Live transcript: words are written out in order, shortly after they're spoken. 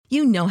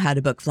You know how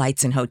to book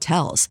flights and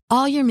hotels.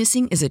 All you're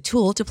missing is a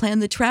tool to plan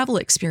the travel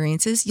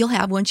experiences you'll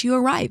have once you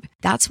arrive.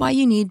 That's why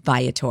you need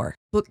Viator.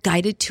 Book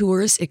guided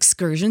tours,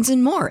 excursions,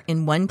 and more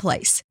in one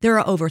place. There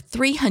are over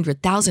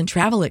 300,000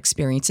 travel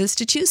experiences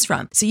to choose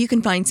from, so you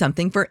can find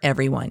something for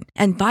everyone.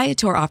 And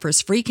Viator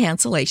offers free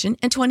cancellation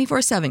and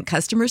 24/7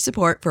 customer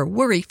support for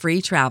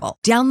worry-free travel.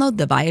 Download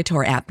the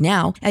Viator app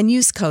now and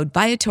use code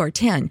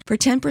Viator10 for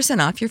 10%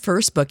 off your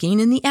first booking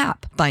in the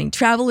app. Find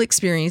travel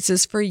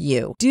experiences for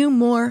you. Do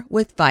more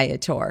with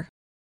Viator.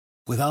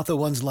 Without the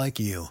ones like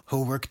you,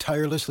 who work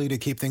tirelessly to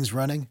keep things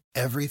running,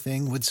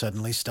 everything would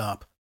suddenly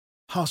stop.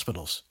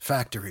 Hospitals,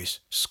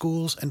 factories,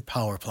 schools, and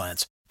power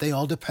plants, they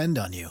all depend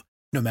on you.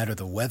 No matter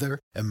the weather,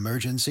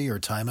 emergency, or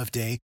time of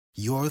day,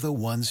 you're the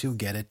ones who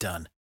get it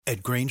done.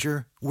 At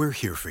Grainger, we're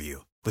here for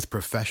you with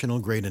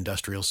professional-grade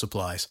industrial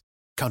supplies.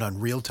 Count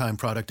on real-time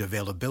product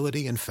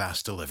availability and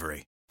fast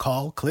delivery.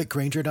 Call, click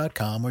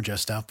Grainger.com, or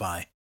just stop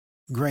by.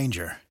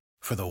 Grainger,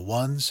 for the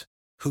ones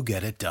who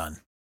get it done.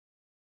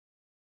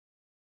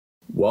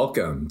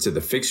 Welcome to the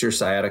Fix Your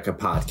Sciatica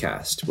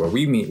podcast, where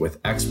we meet with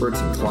experts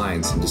and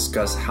clients and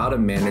discuss how to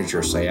manage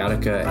your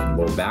sciatica and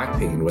low back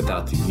pain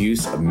without the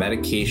use of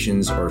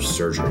medications or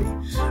surgery.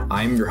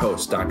 I'm your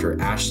host,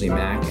 Dr. Ashley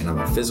Mack, and I'm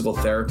a physical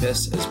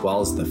therapist as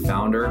well as the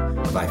founder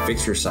of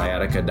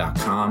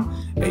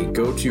ifixyoursciatica.com, a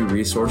go-to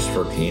resource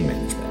for pain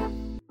management.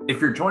 If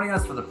you're joining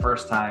us for the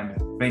first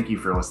time, thank you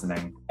for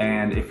listening.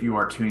 And if you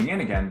are tuning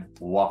in again,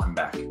 welcome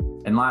back.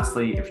 And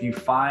lastly, if you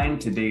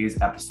find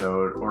today's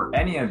episode or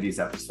any of these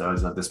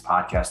episodes of this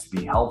podcast to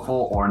be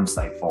helpful or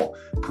insightful,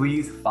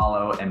 please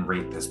follow and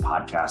rate this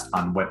podcast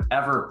on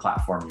whatever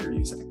platform you're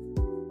using.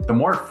 The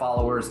more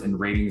followers and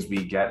ratings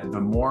we get,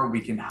 the more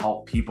we can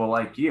help people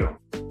like you.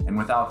 And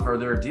without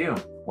further ado,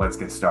 let's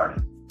get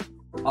started.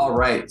 All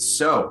right.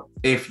 So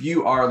if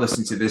you are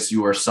listening to this,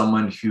 you are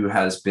someone who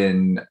has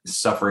been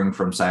suffering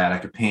from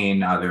sciatica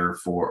pain, either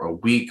for a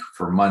week,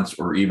 for months,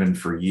 or even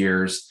for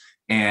years.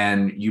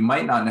 And you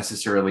might not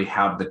necessarily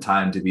have the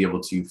time to be able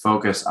to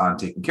focus on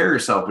taking care of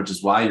yourself, which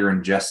is why you're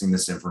ingesting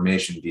this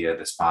information via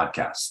this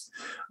podcast.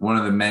 One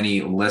of the many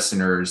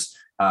listeners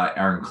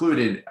are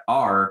included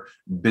are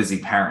busy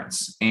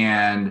parents.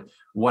 And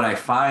what I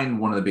find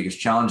one of the biggest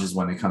challenges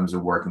when it comes to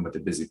working with a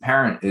busy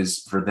parent is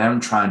for them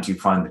trying to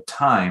find the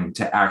time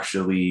to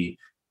actually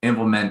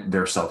implement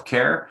their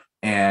self-care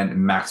and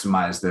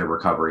maximize their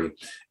recovery.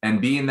 And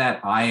being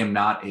that I am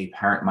not a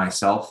parent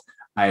myself,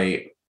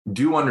 I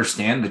do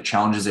understand the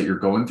challenges that you're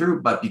going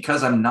through, but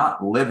because I'm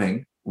not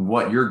living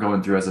what you're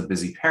going through as a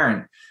busy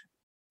parent,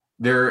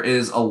 there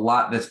is a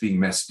lot that's being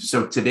missed.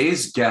 So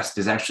today's guest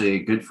is actually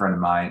a good friend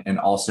of mine and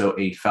also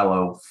a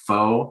fellow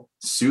faux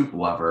soup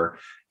lover,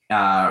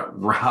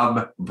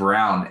 Rob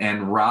Brown.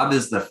 And Rob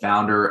is the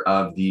founder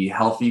of the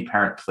Healthy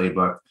Parent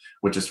Playbook,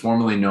 which is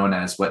formerly known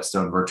as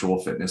Whetstone Virtual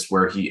Fitness,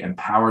 where he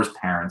empowers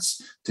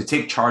parents to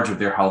take charge of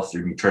their health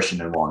through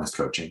nutrition and wellness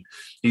coaching.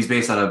 He's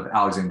based out of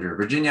Alexandria,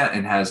 Virginia,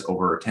 and has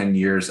over 10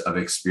 years of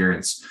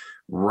experience.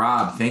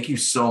 Rob, thank you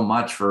so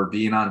much for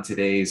being on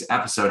today's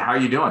episode. How are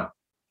you doing?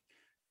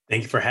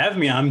 Thank you for having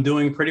me. I'm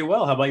doing pretty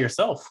well. How about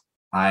yourself?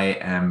 I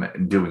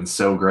am doing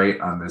so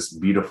great on this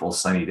beautiful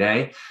sunny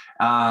day.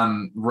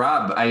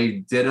 Rob,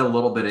 I did a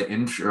little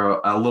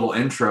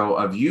intro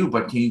of you,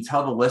 but can you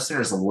tell the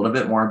listeners a little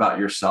bit more about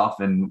yourself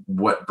and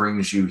what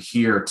brings you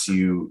here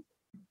to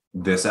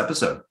this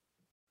episode?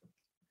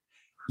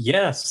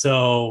 Yeah.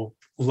 So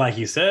like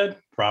you said,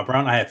 Rob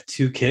Brown, I have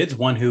two kids,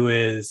 one who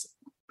is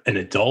an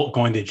adult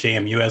going to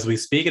JMU as we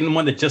speak, and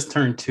one that just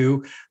turned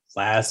 2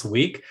 last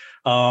week.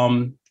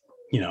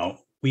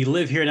 We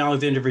live here in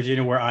Alexandria,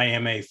 Virginia, where I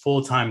am a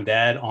full-time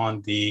dad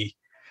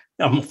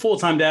I'm a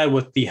full-time dad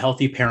with the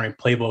Healthy Parent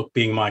Playbook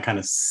being my kind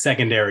of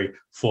secondary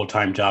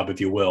full-time job, if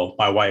you will.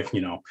 My wife,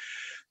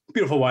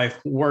 beautiful wife,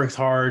 works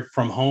hard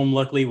from home.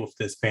 Luckily, with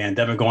this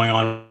pandemic going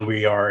on,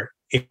 we are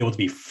able to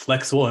be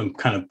flexible and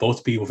kind of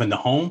both be within the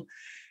home,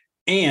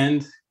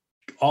 and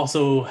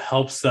also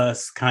helps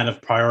us kind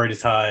of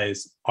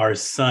prioritize our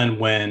son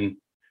when,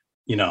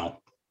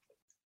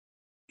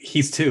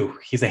 he's 2.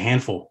 He's a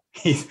handful.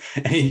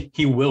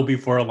 He will be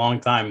for a long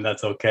time. And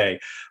that's okay.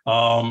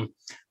 Other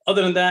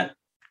than that,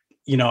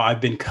 I've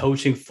been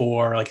coaching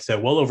for, like I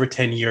said, well over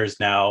 10 years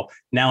now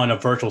in a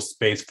virtual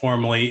space,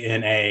 formerly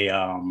in a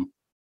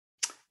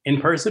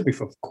in person,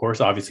 before, of course,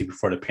 obviously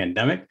before the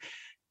pandemic.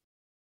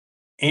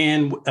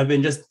 And I've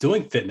been just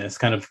doing fitness,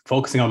 kind of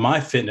focusing on my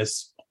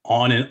fitness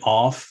on and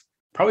off,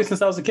 probably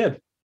since I was a kid.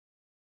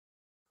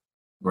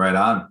 Right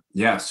on.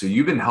 Yeah. So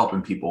you've been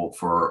helping people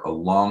for a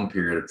long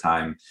period of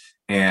time.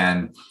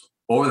 And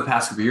over the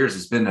past couple of years,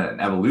 it's been an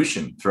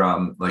evolution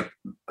from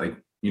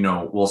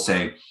we'll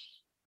say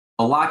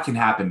a lot can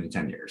happen in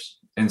 10 years.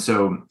 And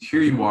so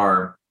here you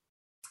are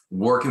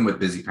working with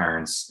busy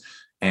parents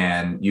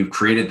and you've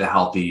created the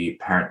Healthy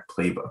Parent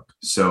Playbook.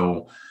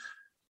 So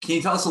can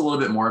you tell us a little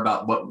bit more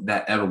about what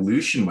that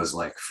evolution was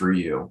like for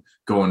you,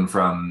 going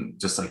from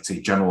just like, say,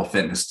 general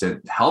fitness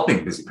to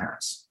helping busy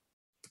parents?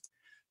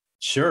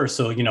 Sure.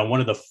 So, one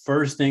of the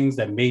first things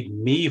that made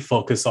me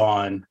focus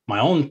on my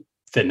own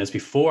fitness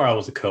before I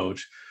was a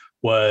coach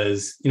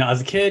was,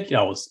 as a kid,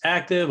 I was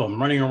active,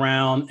 I'm running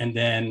around, and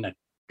then I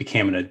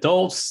became an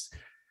adult.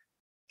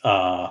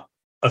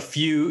 A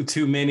few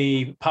too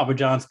many Papa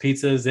John's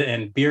pizzas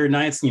and beer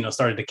nights,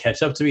 started to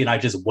catch up to me, and I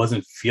just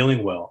wasn't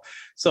feeling well.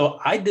 So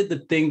I did the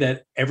thing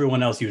that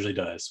everyone else usually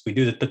does. We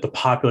do the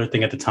popular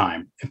thing at the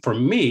time. And for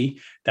me,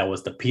 that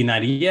was the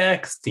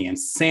P90X, the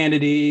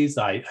Insanities.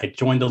 I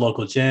joined the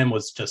local gym,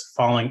 was just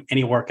following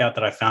any workout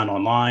that I found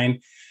online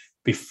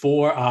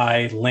before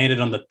I landed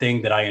on the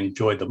thing that I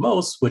enjoyed the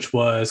most, which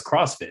was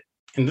CrossFit.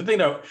 And the thing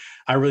that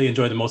I really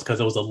enjoyed the most,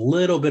 because it was a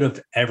little bit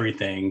of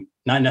everything,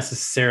 not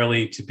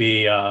necessarily to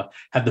be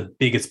have the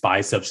biggest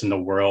biceps in the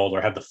world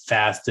or have the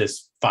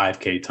fastest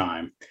 5K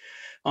time.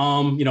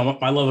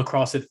 My love of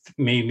CrossFit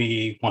made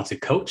me want to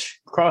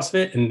coach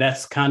CrossFit, and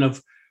that's kind of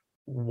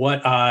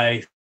what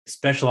I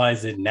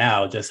specialize in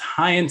now, just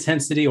high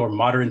intensity or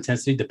moderate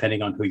intensity,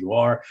 depending on who you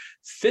are,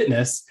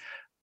 fitness.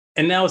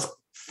 And now it's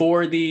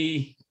for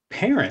the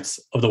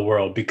parents of the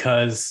world,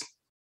 because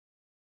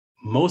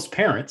most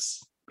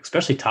parents,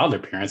 especially toddler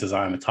parents, as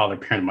I'm a toddler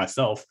parent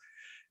myself,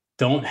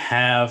 don't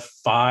have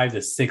 5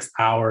 to 6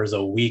 hours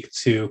a week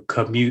to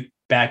commute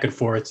back and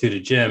forth to the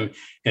gym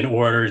in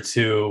order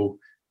to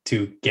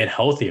get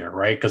healthier,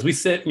 right? Because we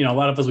sit, a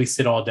lot of us, we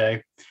sit all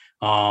day,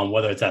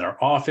 whether it's at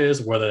our office,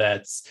 whether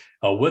that's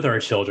with our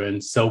children.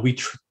 So we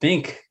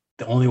think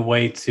the only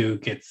way to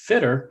get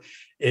fitter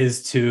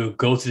is to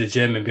go to the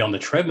gym and be on the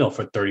treadmill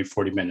for 30,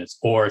 40 minutes,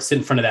 or sit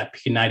in front of that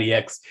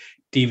P90X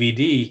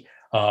DVD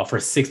for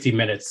 60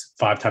 minutes,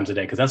 5 times a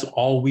day, because that's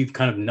all we've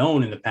kind of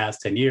known in the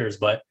past 10 years,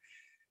 but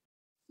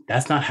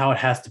that's not how it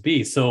has to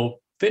be. So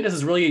fitness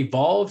has really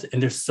evolved,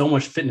 and there's so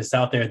much fitness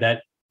out there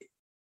that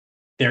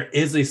there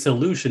is a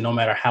solution, no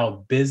matter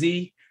how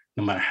busy,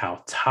 no matter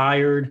how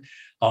tired,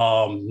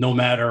 no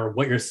matter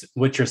what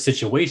your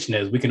situation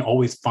is. We can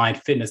always find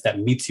fitness that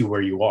meets you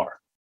where you are.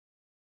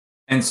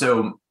 And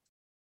so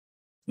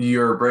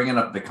you're bringing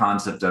up the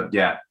concept of,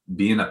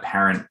 being a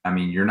parent. I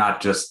mean, you're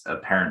not just a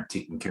parent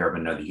taking care of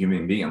another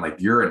human being. Like,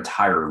 your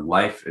entire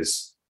life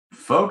is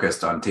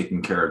focused on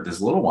taking care of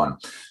this little one.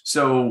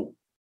 So,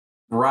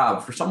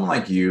 Rob, for someone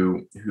like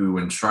you who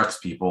instructs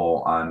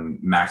people on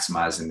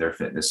maximizing their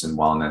fitness and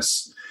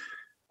wellness,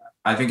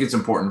 I think it's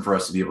important for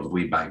us to be able to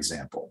lead by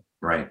example,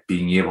 right?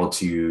 Being able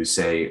to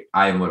say,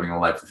 I am living a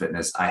life of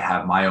fitness. I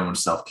have my own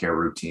self-care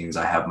routines.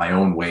 I have my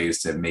own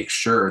ways to make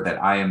sure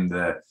that I am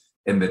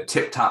in the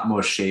tip-top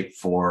most shape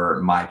for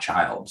my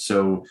child.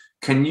 So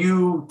can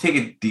you take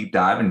a deep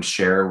dive and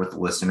share with the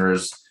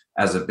listeners,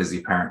 as a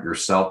busy parent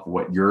yourself,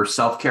 what your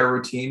self-care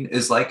routine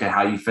is like and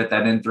how you fit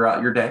that in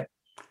throughout your day?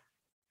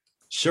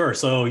 Sure.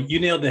 So you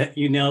nailed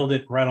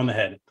it right on the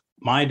head.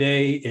 My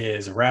day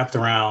is wrapped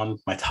around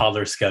my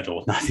toddler's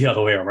schedule, not the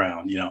other way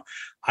around.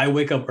 I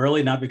wake up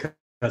early, not because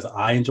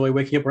I enjoy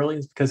waking up early,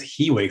 it's because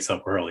he wakes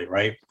up early,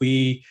 right?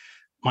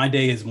 My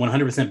day is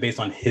 100% based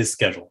on his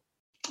schedule.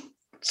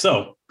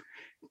 So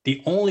the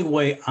only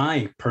way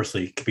I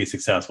personally can be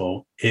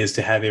successful is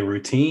to have a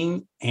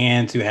routine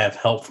and to have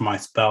help from my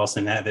spouse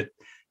and have it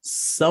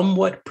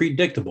somewhat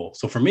predictable.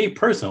 So for me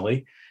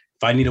personally,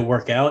 if I need to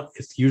work out,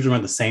 it's usually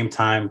around the same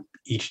time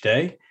each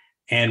day.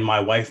 And my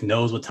wife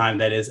knows what time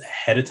that is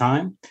ahead of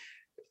time,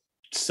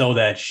 so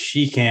that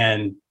she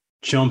can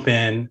jump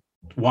in,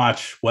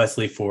 watch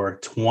Wesley for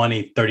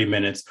 20, 30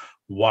 minutes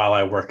while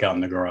I work out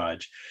in the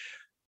garage.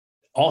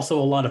 Also,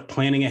 a lot of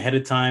planning ahead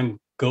of time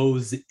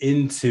goes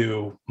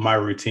into my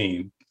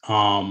routine.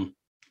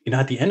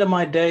 At the end of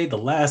my day, the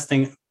last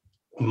thing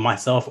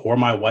myself or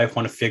my wife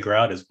want to figure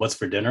out is what's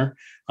for dinner.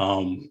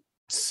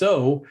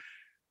 So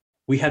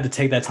we had to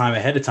take that time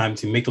ahead of time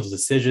to make those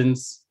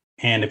decisions.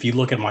 And if you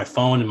look at my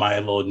phone and my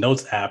little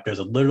notes app, there's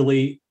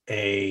literally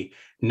a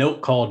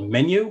note called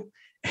menu,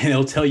 and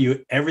it'll tell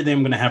you everything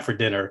I'm going to have for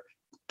dinner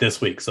this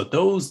week. So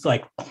those,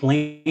 like,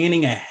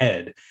 planning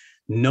ahead,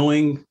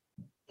 knowing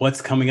what's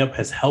coming up,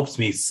 has helped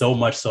me so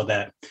much, so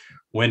that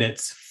when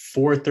it's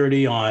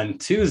 4:30 on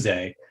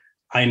Tuesday,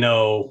 I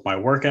know my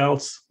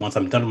workouts. Once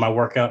I'm done with my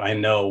workout, I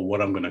know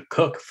what I'm going to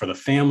cook for the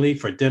family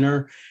for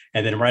dinner.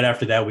 And then right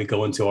after that, we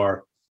go into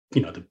our,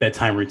 the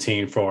bedtime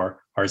routine for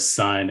our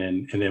son,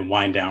 and then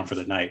wind down for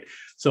the night.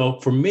 So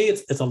for me,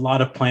 it's a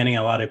lot of planning,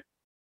 a lot of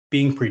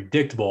being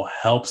predictable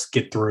helps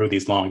get through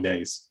these long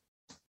days.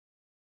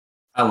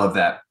 I love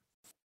that.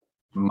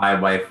 My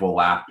wife will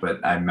laugh,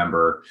 but I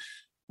remember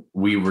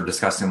we were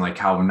discussing like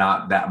how I'm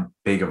not that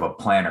big of a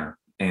planner.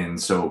 And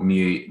so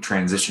me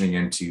transitioning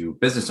into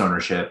business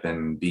ownership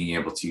and being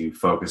able to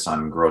focus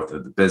on growth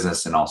of the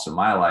business and also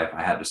my life,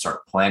 I had to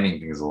start planning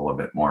things a little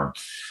bit more.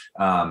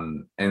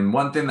 And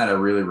one thing that I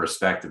really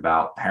respect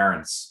about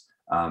parents,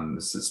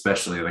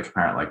 especially like a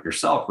parent like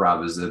yourself,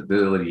 Rob, is the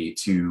ability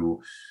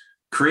to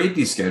create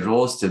these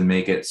schedules to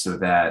make it so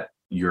that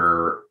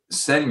you're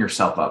setting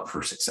yourself up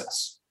for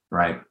success,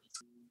 right?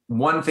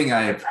 One thing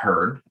I've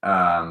heard,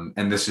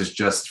 and this is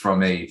just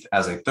from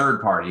as a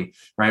third party,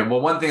 right?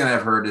 Well, one thing that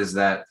I've heard is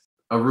that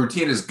a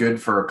routine is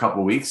good for a couple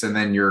of weeks, and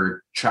then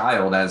your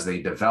child, as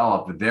they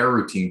develop, their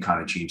routine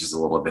kind of changes a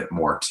little bit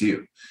more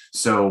too.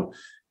 So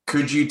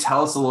Could you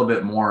tell us a little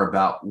bit more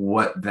about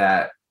what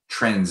that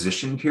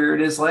transition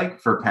period is like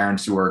for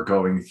parents who are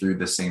going through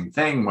the same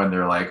thing when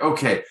they're like,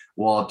 okay,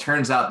 well, it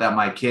turns out that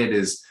my kid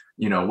is,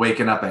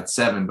 waking up at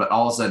 7, but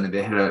all of a sudden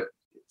they hit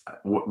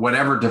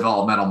whatever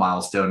developmental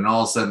milestone, and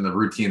all of a sudden the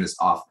routine is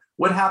off.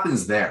 What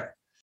happens there?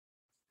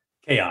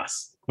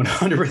 Chaos.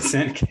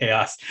 100%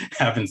 chaos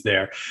happens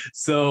there.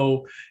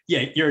 So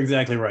yeah, you're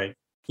exactly right.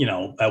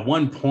 At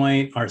one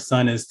point, our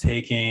son is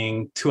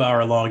taking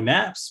 2-hour-long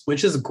naps,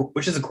 which is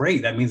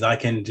great. That means I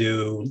can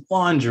do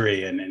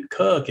laundry and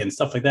cook and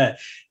stuff like that.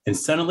 And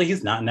suddenly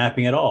he's not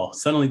napping at all.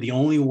 Suddenly the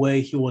only way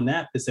he will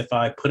nap is if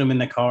I put him in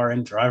the car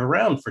and drive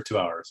around for 2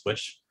 hours,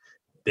 which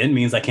then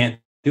means I can't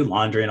do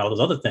laundry and all those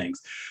other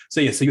things.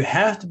 So you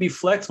have to be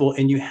flexible,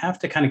 and you have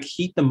to kind of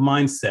keep the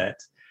mindset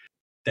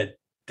that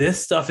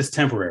this stuff is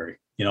temporary.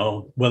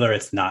 Whether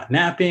it's not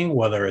napping,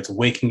 whether it's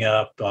waking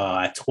up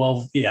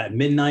at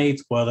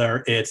midnight,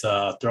 whether it's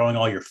throwing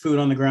all your food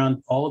on the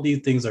ground, all of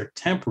these things are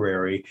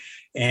temporary,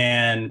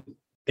 and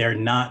they're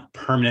not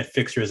permanent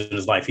fixtures in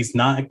his life. He's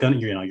not going to,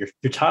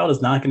 your child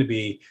is not going to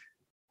be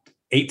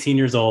 18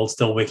 years old,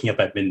 still waking up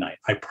at midnight.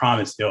 I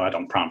promise you, I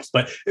don't promise,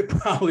 but it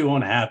probably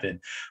won't happen.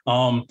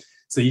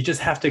 So you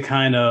just have to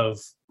kind of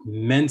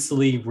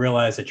mentally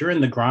realize that you're in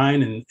the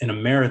grind and in a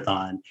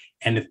marathon.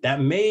 And if that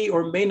may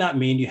or may not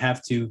mean you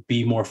have to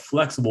be more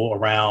flexible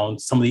around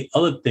some of the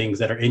other things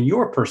that are in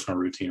your personal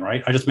routine,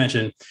 right? I just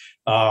mentioned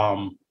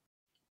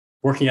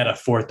working out at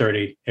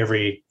 4:30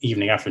 every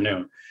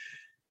afternoon.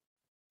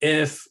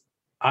 If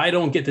I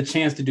don't get the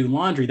chance to do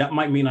laundry, that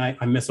might mean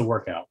I miss a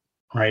workout,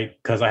 right?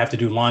 Because I have to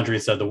do laundry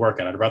instead of the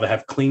workout. I'd rather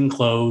have clean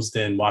clothes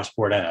than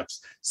washboard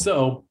abs.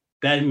 So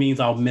that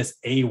means I'll miss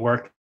a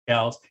workout,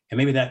 and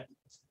maybe that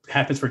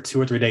happens for 2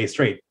 or 3 days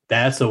straight.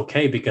 That's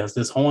okay, because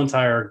this whole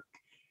entire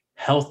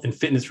health and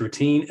fitness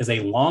routine is a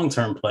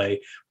long-term play,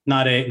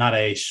 not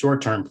a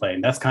short-term play.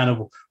 And that's kind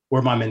of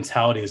where my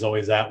mentality is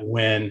always at.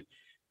 When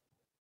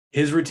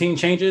his routine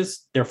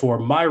changes, therefore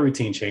my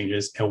routine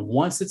changes. And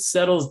once it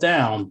settles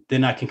down,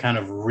 then I can kind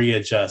of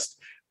readjust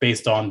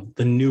based on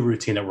the new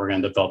routine that we're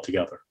going to develop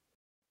together.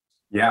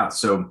 Yeah.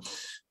 So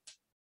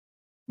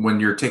when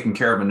you're taking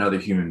care of another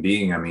human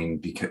being, I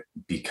mean,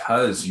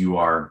 because you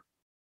are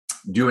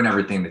doing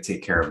everything to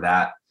take care of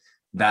that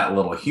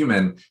little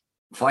human,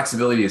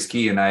 flexibility is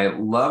key. And I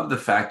love the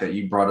fact that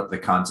you brought up the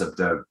concept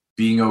of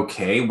being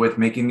okay with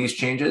making these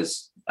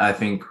changes. I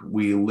think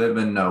we live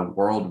in a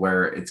world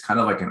where it's kind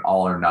of like an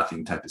all or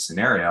nothing type of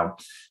scenario.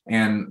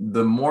 And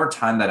the more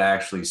time that I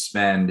actually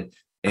spend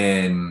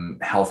in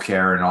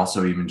healthcare, and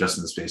also even just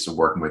in the space of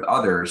working with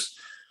others,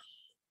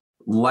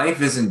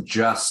 life isn't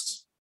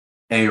just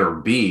A or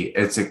B,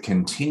 it's a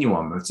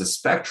continuum, it's a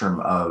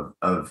spectrum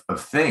of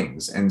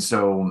things. And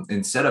so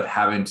instead of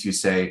having to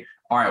say,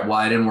 all right, well,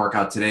 I didn't work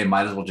out today,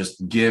 might as well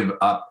just give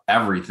up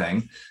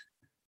everything,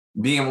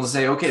 being able to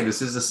say, okay,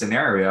 this is a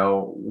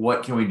scenario,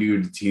 what can we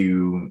do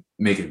to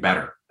make it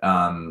better?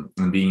 And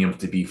being able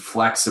to be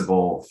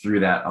flexible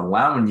through that,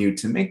 allowing you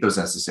to make those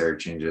necessary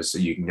changes so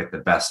you can get the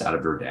best out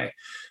of your day.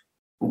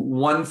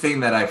 One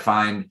thing that I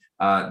find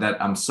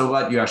that I'm so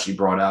glad you actually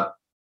brought up,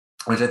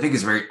 which I think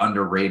is very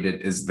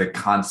underrated, is the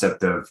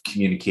concept of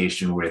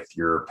communication with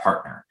your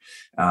partner.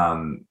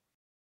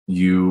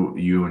 You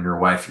and your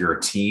wife, you're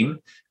a team.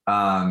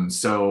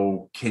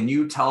 So can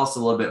you tell us a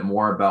little bit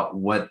more about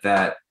what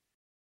that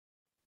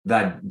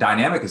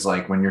dynamic is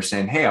like when you're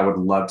saying, hey, I would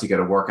love to get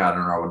a workout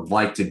or I would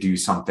like to do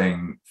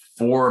something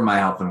for my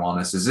health and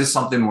wellness? Is this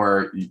something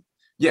where,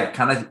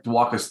 kind of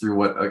walk us through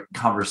what a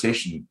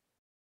conversation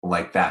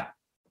like that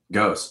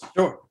goes?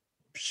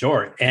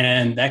 Sure.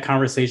 And that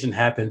conversation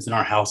happens in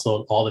our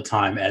household all the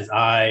time. As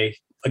I,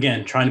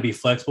 again, trying to be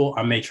flexible,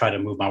 I may try to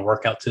move my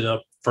workout to the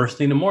first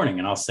thing in the morning.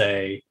 And I'll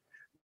say,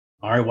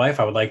 all right, wife,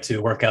 I would like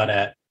to work out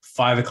at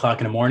 5 o'clock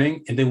in the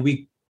morning. And then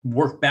we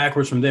work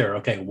backwards from there.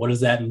 Okay, what does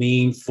that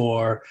mean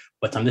for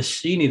what time does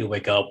she need to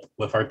wake up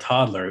with our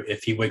toddler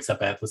if he wakes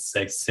up at, let's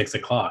say, 6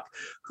 o'clock?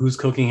 Who's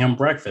cooking him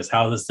breakfast?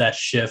 How does that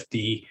shift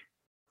the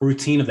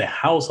routine of the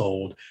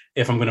household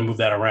if I'm going to move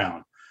that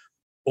around?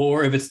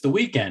 Or if it's the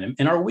weekend,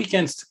 and our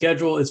weekend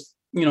schedule is,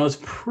 it's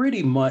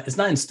pretty much, it's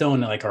not in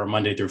stone like our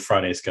Monday through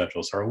Friday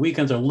schedule. So our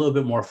weekends are a little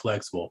bit more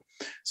flexible.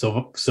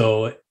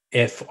 So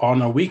if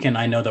on a weekend,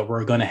 I know that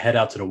we're going to head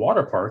out to the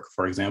water park,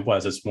 for example,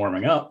 as it's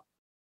warming up,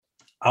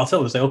 I'll tell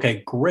them, say,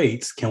 okay,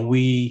 great. Can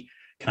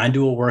I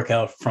do a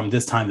workout from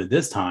this time to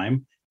this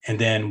time? And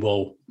then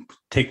we'll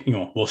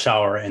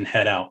shower and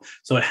head out.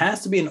 So it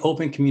has to be an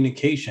open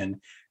communication.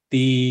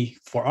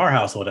 For our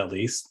household, at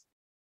least,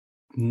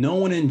 no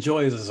one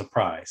enjoys a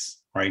surprise,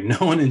 right? No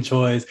one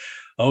enjoys,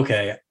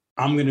 okay,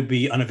 I'm going to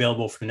be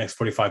unavailable for the next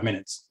 45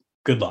 minutes.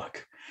 Good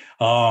luck.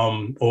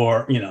 So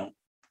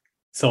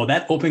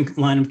that open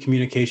line of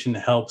communication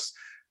helps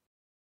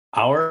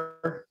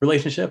our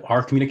relationship,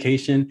 our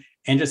communication,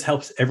 and just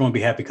helps everyone be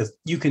happy, because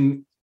you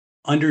can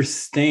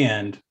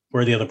understand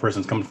where the other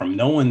person's coming from.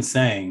 No one's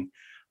saying,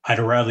 I'd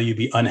rather you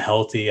be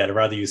unhealthy. I'd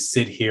rather you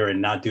sit here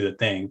and not do the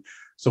thing.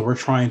 So we're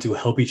trying to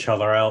help each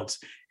other out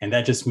And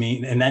that just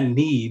means, and that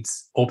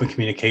needs open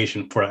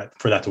communication for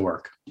that to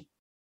work.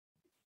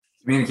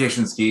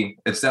 Communication is key.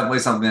 It's definitely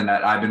something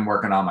that I've been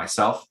working on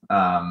myself.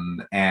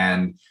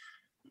 And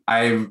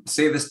I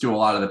say this to a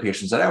lot of the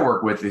patients that I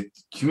work with.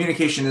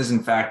 Communication is,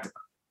 in fact,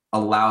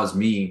 allows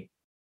me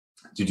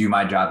to do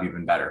my job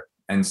even better.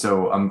 And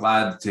so I'm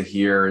glad to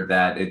hear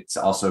that it's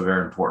also a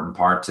very important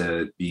part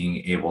to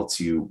being able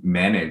to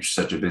manage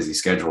such a busy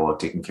schedule of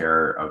taking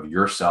care of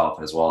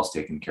yourself as well as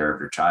taking care of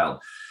your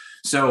child.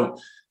 So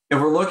if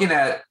we're looking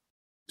at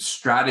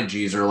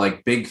strategies or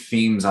like big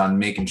themes on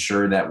making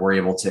sure that we're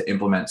able to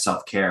implement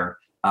self-care,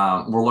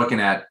 we're looking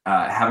at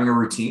having a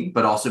routine,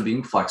 but also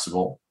being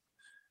flexible,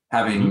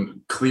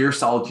 having clear,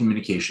 solid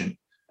communication,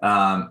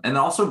 and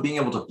also being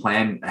able to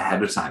plan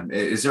ahead of time.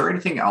 Is there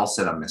anything else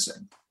that I'm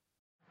missing?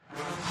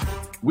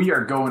 We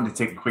are going to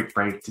take a quick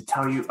break to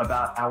tell you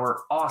about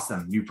our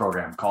awesome new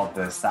program called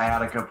the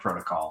Sciatica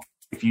Protocol.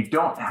 If you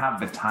don't have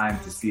the time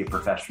to see a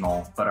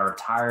professional, but are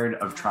tired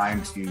of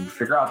trying to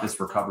figure out this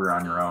recovery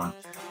on your own,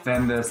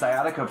 then the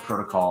Sciatica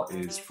Protocol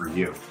is for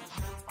you.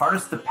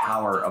 Harness the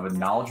power of a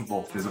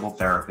knowledgeable physical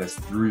therapist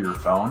through your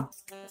phone.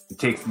 It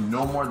takes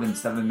no more than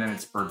 7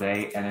 minutes per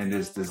day, and it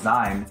is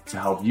designed to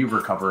help you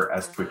recover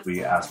as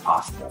quickly as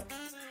possible.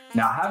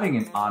 Now, having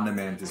an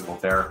on-demand physical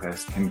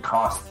therapist can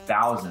cost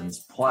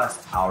thousands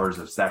plus hours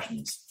of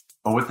sessions.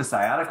 But with the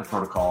Sciatica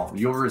Protocol,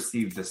 you'll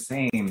receive the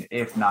same,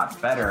 if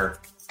not better,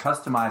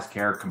 customized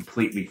care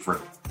completely free.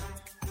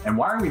 And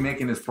why are we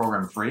making this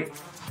program free?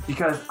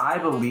 Because I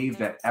believe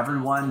that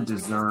everyone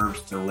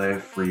deserves to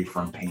live free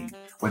from pain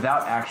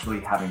without actually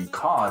having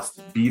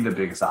cost be the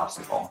biggest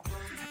obstacle.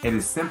 It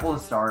is simple to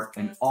start,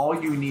 and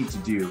all you need to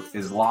do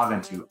is log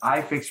into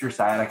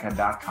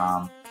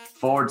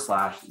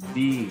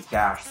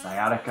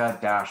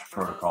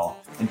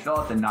ifixyoursciatica.com/the-sciatica-protocol and fill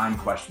out the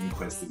 9-question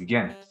quiz to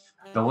begin.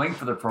 The link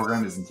for the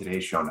program is in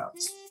today's show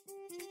notes.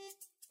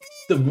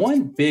 The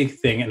one big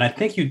thing, and I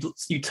think you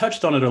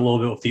touched on it a little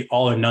bit with the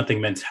all or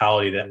nothing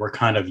mentality that we're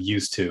kind of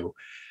used to.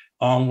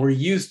 We're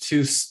used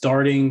to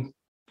starting,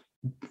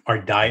 our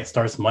diet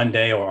starts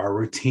Monday or our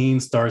routine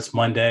starts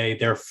Monday.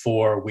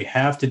 Therefore, we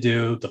have to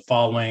do the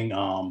following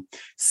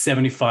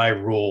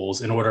 75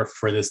 rules in order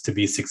for this to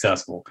be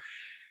successful.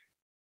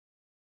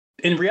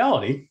 In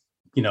reality,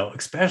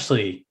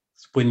 especially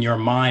when your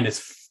mind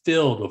is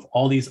filled with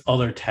all these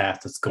other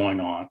tasks that's going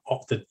on,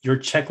 your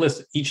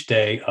checklist each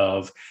day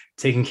of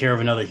taking care of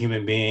another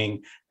human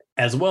being,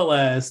 as well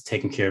as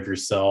taking care of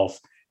yourself,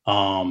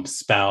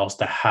 spouse,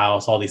 the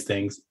house, all these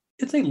things,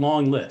 it's a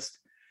long list.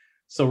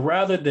 So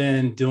rather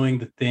than doing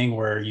the thing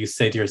where you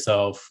say to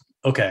yourself,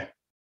 okay,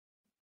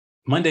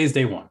 Monday's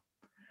day one,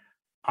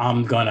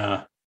 I'm going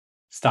to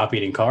stop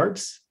eating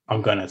carbs.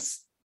 I'm going to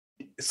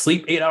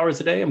sleep 8 hours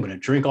a day. I'm going to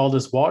drink all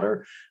this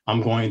water.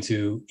 I'm going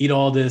to eat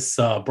all this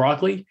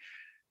broccoli.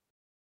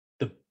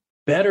 The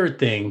better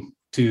thing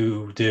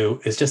to do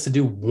is just to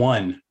do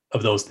one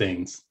of those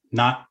things,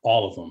 not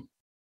all of them,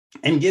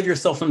 and give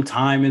yourself some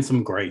time and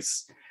some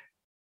grace.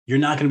 You're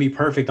not going to be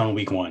perfect on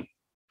week 1.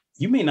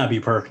 You may not be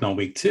perfect on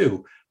week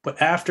 2,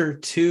 but after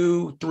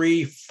 2,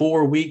 3,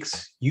 4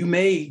 weeks, you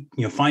may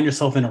find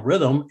yourself in a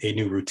rhythm, a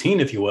new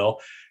routine, if you will,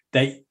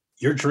 that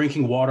you're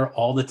drinking water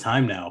all the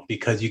time now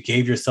because you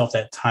gave yourself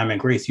that time and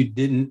grace. You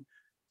didn't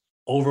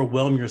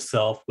overwhelm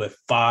yourself with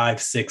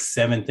 5, 6,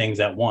 7 things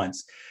at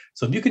once.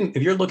 So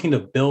if you're looking to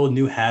build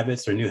new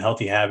habits or new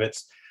healthy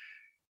habits,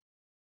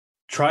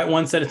 try it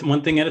one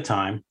thing at a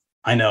time.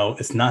 I know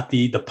it's not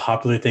the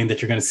popular thing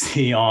that you're going to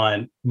see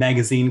on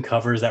magazine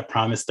covers that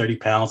promise 30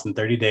 pounds in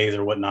 30 days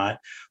or whatnot,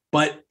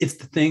 but it's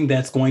the thing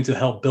that's going to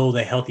help build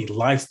a healthy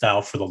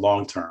lifestyle for the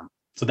long term.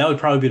 So that would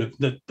probably be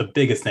the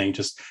biggest thing,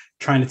 just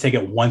trying to take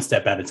it one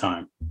step at a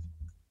time.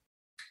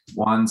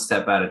 One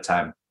step at a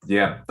time.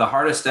 Yeah. The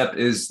hardest step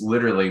is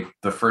literally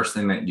the first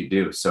thing that you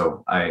do.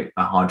 So I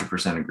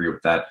 100% agree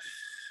with that.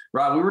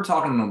 Rob, we were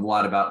talking a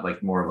lot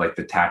about more of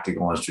the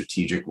tactical and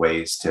strategic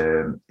ways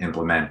to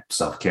implement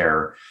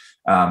self-care.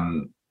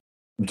 Do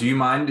you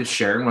mind just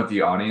sharing with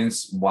the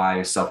audience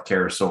why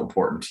self-care is so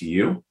important to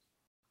you?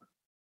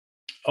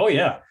 Oh,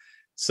 yeah.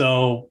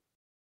 So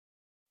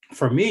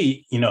for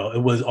me,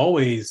 it was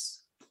always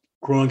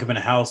growing up in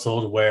a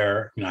household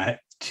where, I had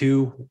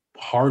 2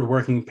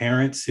 hardworking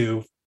parents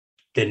who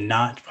did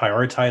not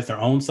prioritize their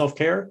own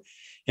self-care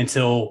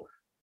until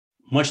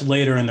much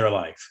later in their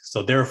life.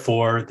 So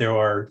therefore, there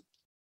are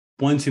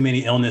one too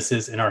many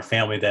illnesses in our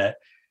family that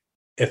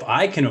if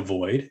I can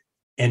avoid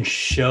and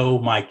show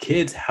my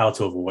kids how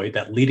to avoid,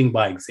 that leading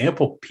by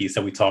example piece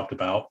that we talked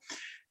about,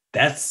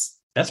 that's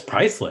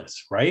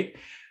priceless, right?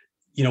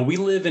 We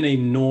live in a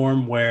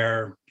norm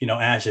where,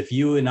 Ash, if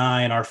you and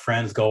I and our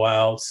friends go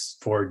out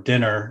for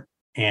dinner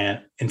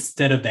and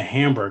instead of the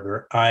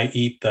hamburger, I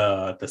eat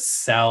the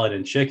salad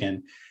and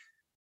chicken,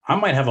 I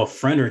might have a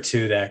friend or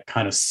two that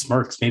kind of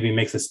smirks, maybe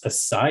makes a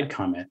side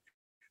comment,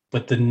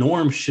 but the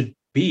norm should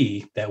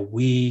be that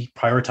we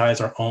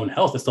prioritize our own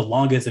health. It's the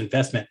longest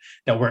investment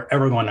that we're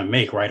ever going to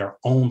make, right? Our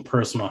own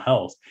personal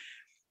health.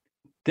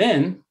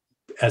 Then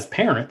as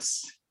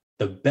parents,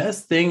 the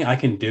best thing I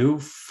can do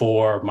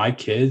for my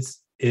kids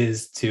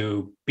is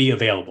to be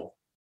available,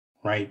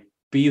 right?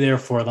 Be there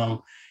for them.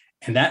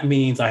 And that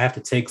means I have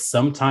to take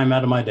some time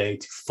out of my day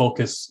to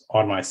focus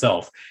on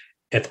myself.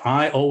 If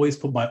I always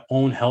put my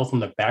own health on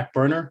the back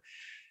burner,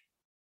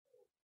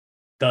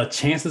 the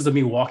chances of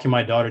me walking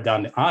my daughter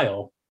down the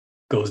aisle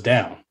goes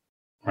down,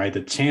 right?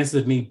 The chances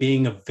of me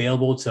being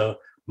available to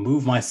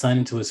move my son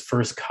into his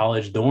first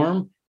college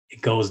dorm,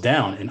 it goes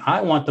down. And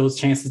I want those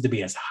chances to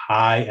be as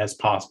high as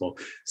possible.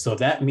 So if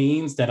that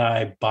means that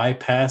I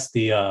bypass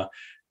the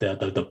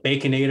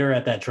Baconator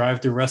at that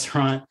drive-through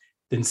restaurant,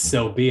 then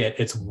so be it.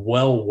 It's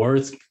well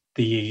worth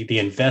the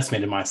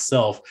investment in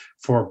myself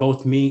for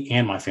both me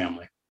and my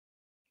family.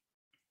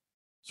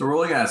 So we're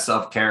looking at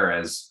self-care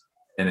as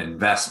an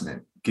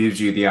investment, gives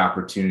you the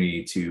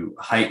opportunity to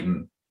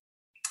heighten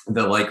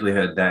the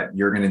likelihood that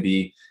you're going to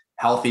be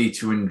healthy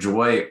to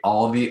enjoy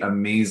all the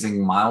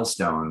amazing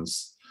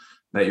milestones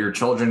that your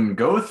children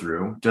go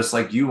through, just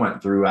like you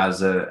went through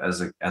as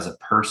a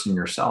person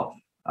yourself.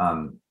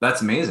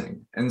 That's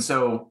amazing. And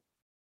so,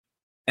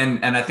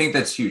 and I think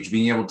that's huge,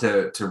 being able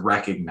to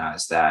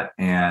recognize that.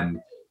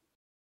 And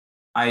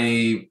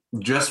I,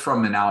 just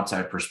from an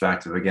outside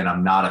perspective, again,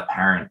 I'm not a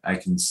parent, I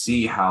can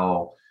see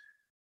how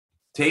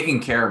taking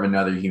care of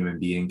another human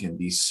being can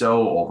be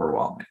so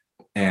overwhelming.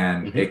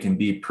 And it can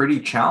be pretty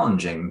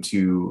challenging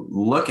to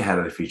look ahead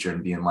of the future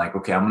and being like,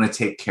 okay, I'm going to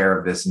take care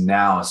of this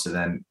now. So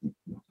then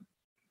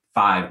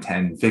 5,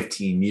 10,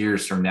 15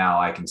 years from now,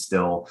 I can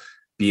still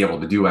be able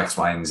to do X,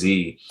 Y, and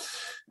Z.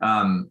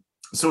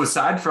 So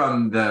aside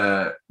from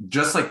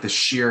just like the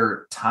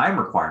sheer time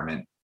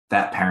requirement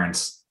that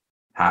parents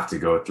have to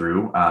go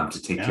through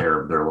to take care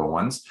of their little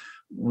ones,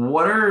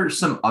 what are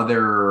some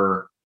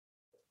other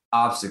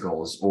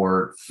obstacles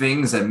or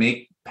things that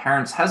make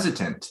parents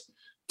hesitant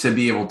to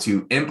be able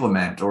to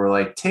implement or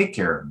like take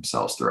care of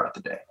themselves throughout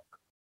the day?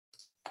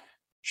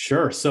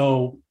 Sure.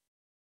 So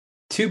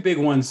 2 big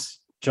ones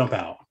jump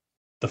out.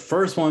 The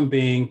first one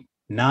being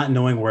not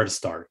knowing where to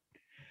start.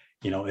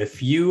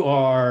 If you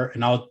are,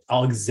 and I'll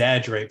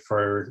exaggerate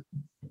for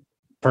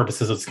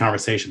purposes of this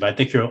conversation, but I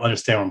think you'll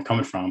understand where I'm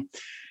coming from.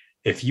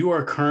 If you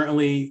are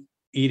currently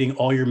eating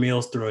all your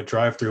meals through a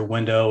drive-through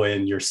window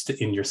and you're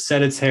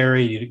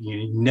sedentary,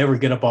 you never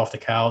get up off the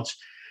couch,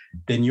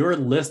 then your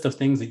list of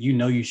things that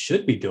you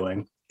should be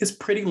doing is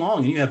pretty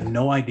long and you have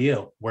no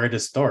idea where to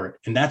start.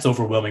 And that's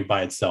overwhelming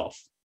by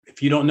itself.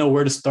 If you don't know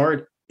where to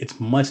start, it's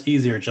much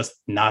easier just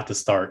not to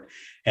start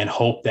and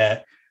hope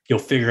that you'll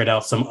figure it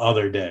out some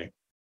other day.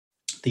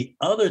 The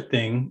other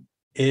thing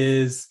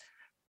is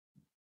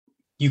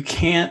you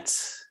can't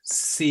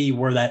see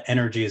where that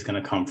energy is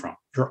going to come from.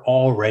 You're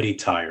already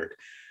tired.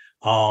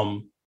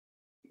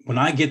 When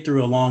I get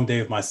through a long day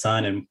with my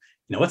son and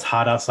it's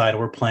hot outside,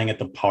 we're playing at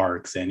the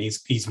parks and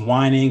he's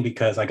whining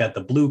because I got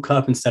the blue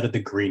cup instead of the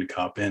green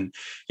cup. And,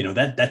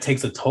 that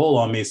takes a toll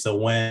on me. So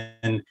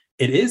when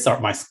it is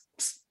my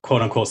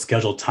quote unquote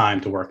scheduled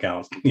time to work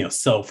out,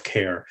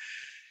 self-care,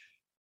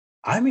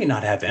 I may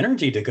not have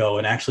energy to go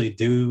and actually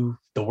do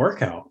the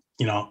workout.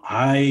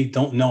 I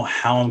don't know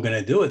how I'm going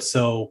to do it.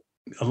 So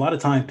a lot of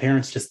times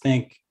parents just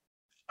think,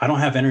 I don't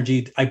have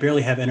energy. I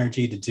barely have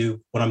energy to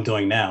do what I'm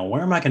doing now.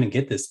 Where am I going to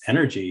get this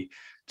energy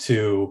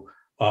to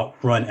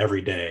run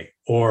every day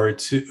or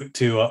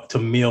to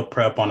meal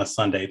prep on a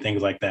Sunday,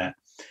 things like that?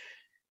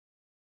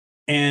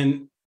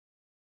 And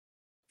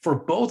for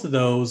both of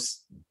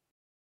those,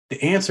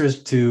 the answer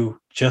is to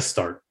just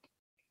start.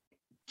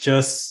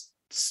 Just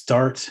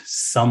start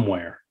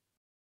somewhere.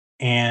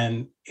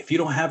 And if you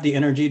don't have the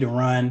energy to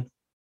run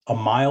a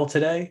mile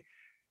today,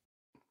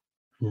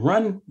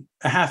 run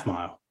a half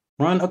mile.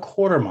 Run a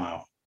quarter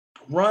mile,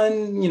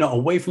 run,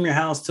 away from your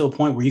house to a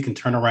point where you can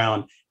turn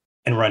around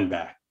and run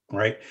back,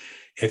 right?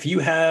 If you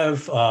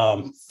have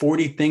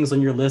 40 things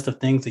on your list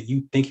of things that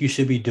you think you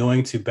should be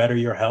doing to better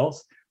your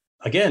health,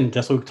 again,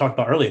 just what we talked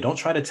about earlier, don't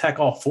try to tack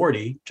all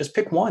 40, just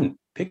pick one,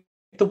 pick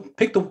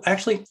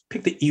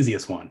the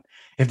easiest one.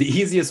 If the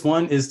easiest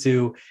one is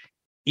to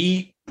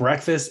eat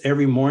breakfast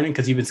every morning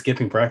because you've been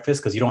skipping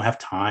breakfast because you don't have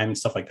time and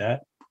stuff like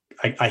that,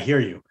 I hear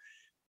you.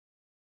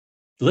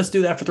 Let's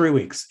do that for 3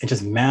 weeks and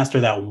just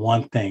master that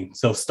one thing.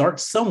 So start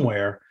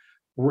somewhere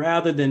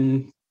rather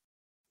than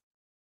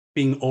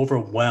being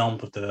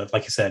overwhelmed with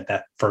like you said,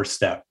 that first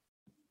step.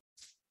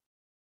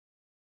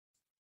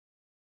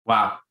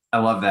 Wow. I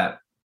love that.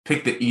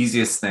 Pick the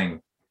easiest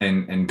thing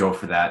and go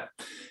for that.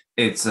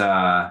 It's,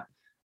 I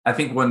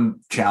think one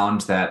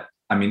challenge that,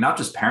 not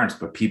just parents,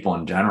 but people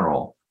in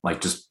general,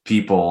 like just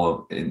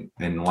people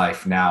in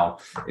life now,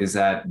 is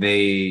that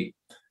they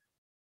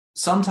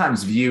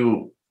sometimes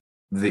view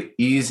the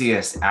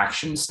easiest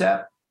action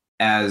step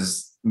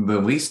as the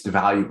least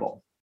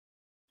valuable.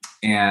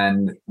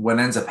 And what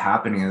ends up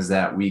happening is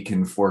that we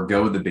can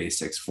forego the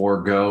basics,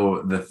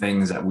 forego the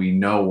things that we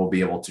know will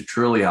be able to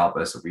truly help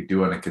us if we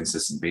do it on a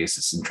consistent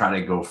basis and try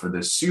to go for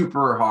the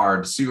super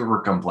hard, super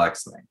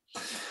complex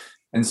thing.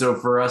 And so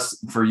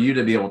for you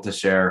to be able to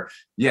share,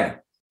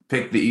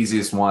 pick the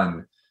easiest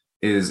one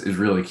is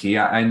really key.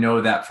 I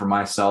know that for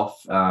myself,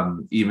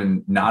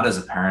 even not as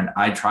a parent,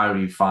 I try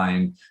to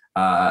find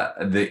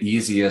the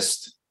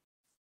easiest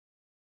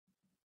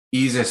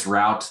easiest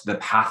route, the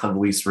path of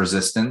least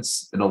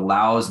resistance. It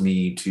allows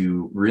me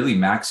to really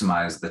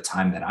maximize the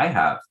time that I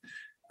have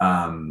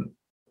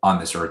on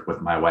this earth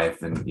with my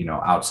wife, and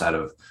outside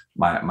of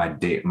my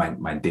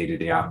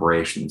day-to-day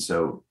operations.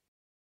 So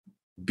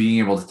being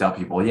able to tell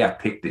people,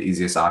 pick the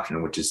easiest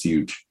option, which is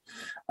huge.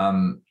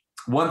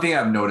 One thing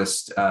I've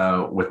noticed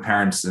with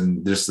parents,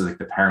 and just like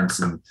the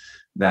parents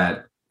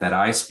that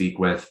I speak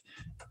with,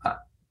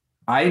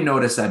 I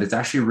notice that it's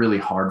actually really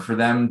hard for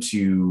them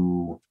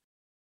to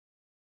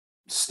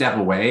step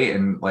away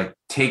and like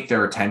take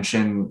their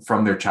attention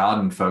from their child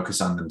and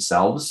focus on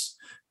themselves.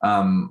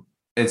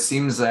 It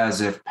seems as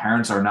if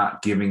parents are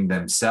not giving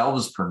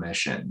themselves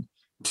permission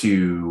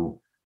to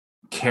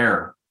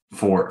care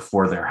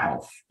for their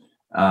health.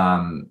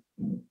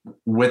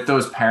 With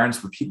those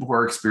parents, with people who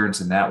are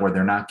experiencing that, where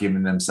they're not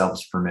giving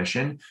themselves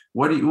permission,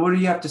 what do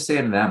you have to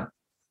say to them?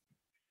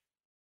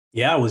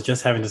 Yeah, I was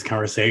just having this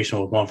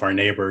conversation with one of our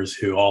neighbors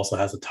who also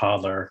has a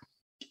toddler,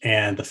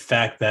 and the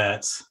fact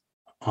that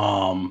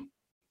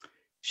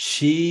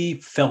she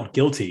felt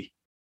guilty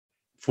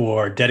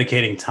for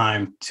dedicating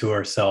time to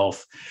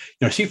herself.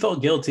 She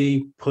felt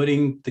guilty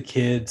putting the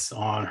kids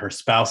on her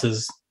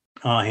spouse's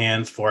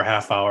hands for a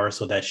half hour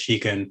so that she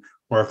can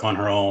work on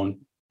her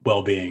own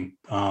well-being.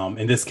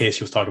 In this case,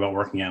 she was talking about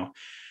working out.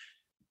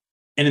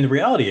 And then the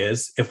reality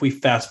is, if we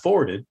fast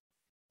forwarded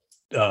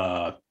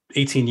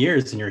 18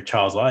 years in your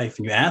child's life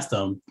and you ask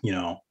them,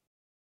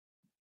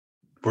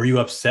 were you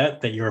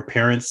upset that your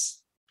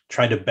parents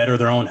tried to better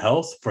their own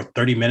health for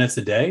 30 minutes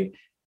a day?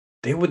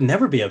 They would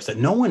never be upset.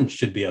 No one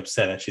should be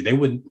upset at you. They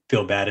wouldn't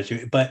feel bad at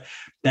you. But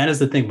that is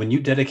the thing. When you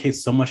dedicate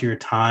so much of your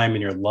time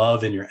and your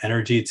love and your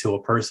energy to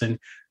a person,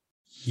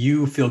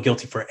 you feel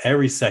guilty for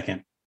every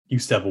second you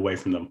step away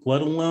from them,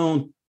 let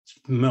alone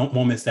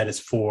moments that is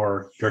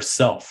for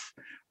yourself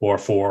or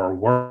for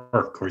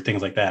work or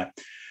things like that.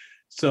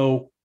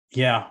 So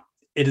yeah,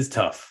 it is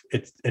tough.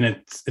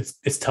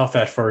 It's tough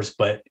at first,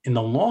 but in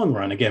the long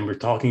run, again, we're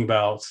talking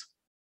about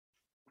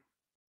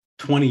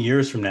 20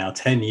 years from now,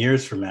 10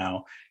 years from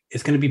now,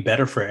 it's going to be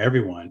better for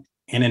everyone.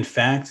 And in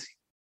fact,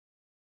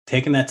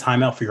 taking that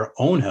time out for your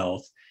own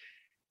health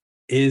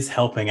is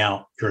helping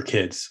out your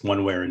kids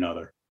one way or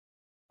another.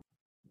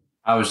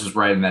 I was just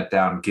writing that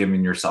down,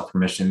 giving yourself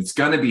permission. It's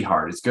going to be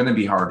hard. It's going to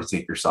be hard to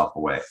take yourself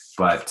away.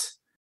 But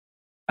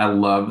I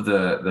love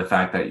the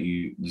fact that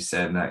you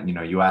said that,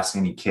 you ask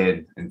any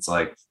kid, it's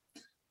like,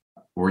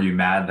 were you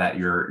mad that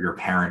your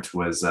parent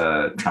was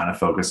trying to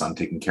focus on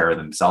taking care of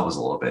themselves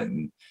a little bit?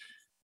 And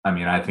I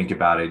mean, I think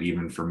about it,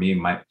 even for me,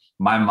 my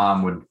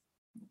mom would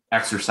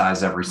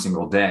exercise every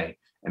single day.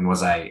 And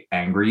was I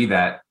angry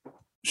that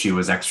she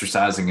was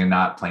exercising and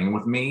not playing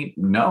with me?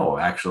 No,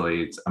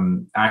 actually,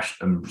 I'm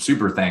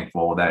super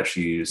thankful that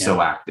she's so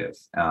active.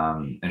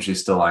 And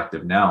she's still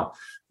active now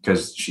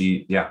because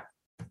you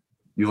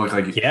look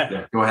like,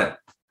 go ahead.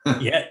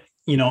 Yeah.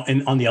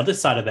 And on the other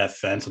side of that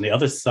fence, on the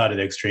other side of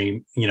the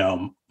extreme,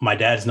 my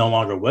dad's no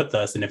longer with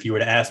us. And if you were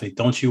to ask me,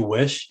 don't you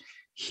wish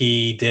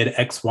he did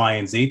X, Y,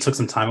 and Z, took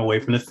some time away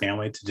from the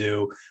family to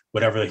do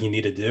whatever he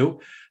needed to do,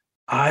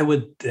 I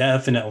would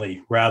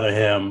definitely rather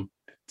him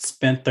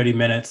spend 30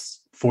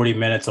 minutes, 40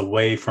 minutes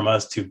away from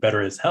us to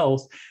better his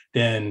health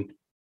than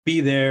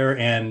be there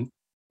and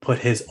put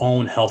his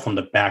own health on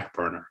the back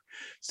burner.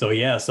 So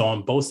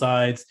on both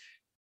sides,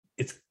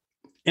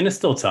 it's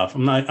still tough.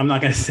 I'm not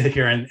going to sit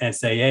here and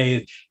say,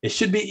 hey, it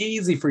should be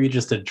easy for you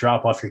just to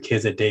drop off your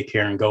kids at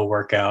daycare and go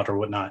work out or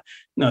whatnot.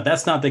 No,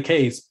 that's not the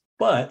case.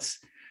 But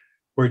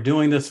we're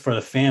doing this for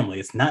the family.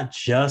 It's not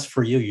just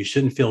for you. You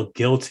shouldn't feel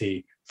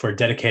guilty for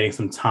dedicating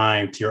some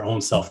time to your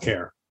own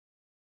self-care.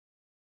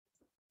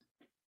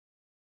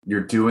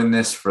 You're doing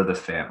this for the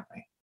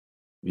family.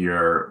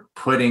 You're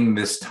putting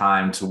this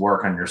time to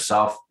work on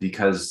yourself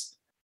because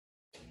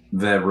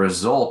the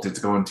result, it's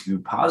going to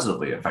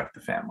positively affect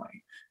the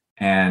family.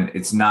 And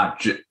it's not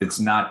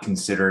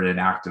considered an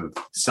act of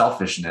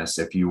selfishness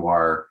if you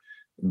are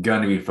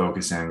going to be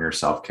focusing on your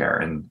self-care.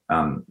 And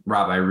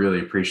Rob, I really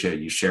appreciate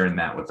you sharing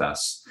that with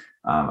us.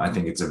 I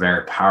think it's a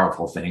very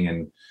powerful thing,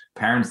 and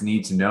parents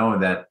need to know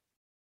that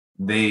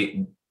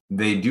they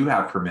do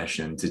have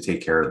permission to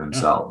take care of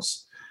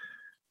themselves.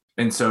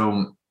 Yeah. And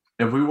so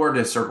if we were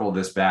to circle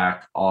this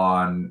back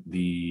on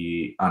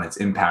its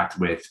impact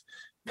with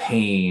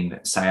pain,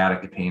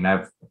 sciatica pain,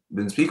 I've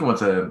been speaking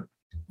with a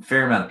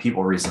fair amount of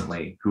people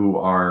recently who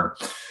are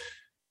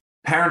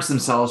parents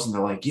themselves, and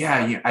they're like,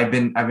 I've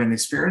been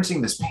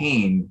experiencing this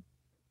pain,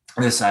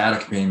 this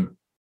sciatica pain,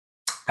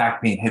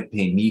 back pain, hip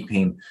pain, knee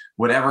pain,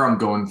 whatever I'm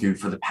going through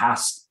for the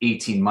past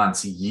 18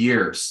 months,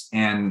 years.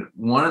 And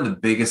one of the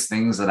biggest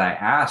things that I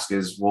ask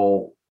is,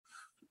 well,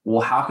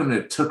 how come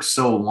it took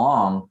so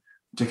long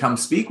to come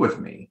speak with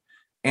me?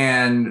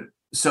 And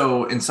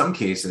so in some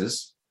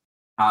cases,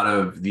 out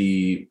of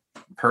the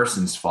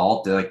person's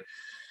fault, they're like,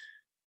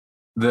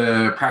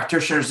 the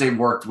practitioners they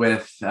worked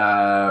with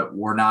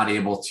were not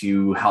able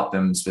to help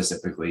them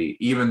specifically,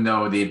 even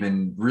though they've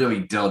been really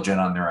diligent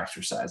on their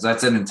exercise.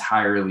 That's an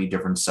entirely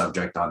different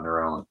subject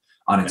on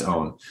its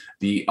own.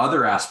 The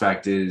other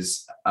aspect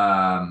is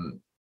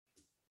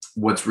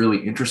what's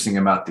really interesting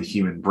about the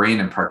human brain,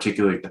 and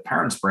particularly the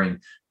parent's brain,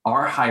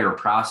 our higher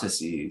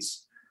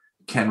processes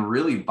can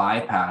really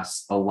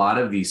bypass a lot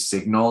of these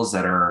signals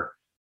that our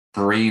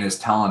brain is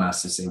telling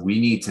us to say, we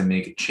need to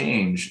make a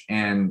change.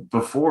 And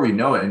before we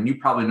know it, and you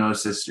probably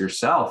noticed this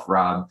yourself,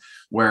 Rob,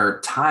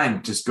 where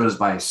time just goes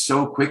by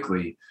so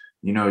quickly.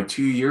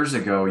 2 years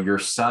ago, your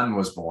son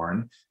was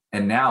born.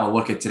 And now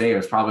look at today, it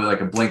was probably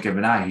like a blink of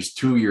an eye. He's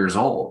 2 years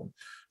old,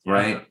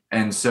 right?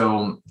 And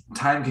so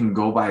time can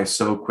go by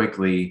so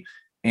quickly.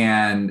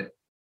 And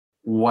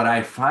what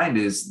I find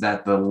is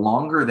that the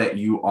longer that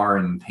you are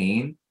in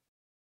pain,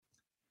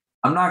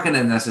 I'm not going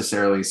to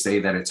necessarily say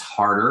that it's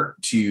harder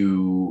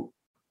to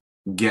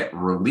get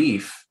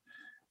relief,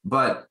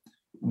 but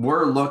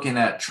we're looking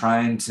at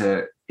trying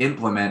to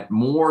implement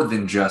more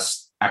than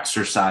just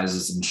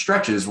exercises and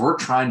stretches. We're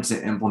trying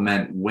to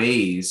implement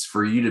ways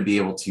for you to be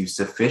able to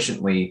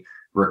sufficiently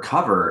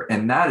recover.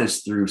 And that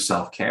is through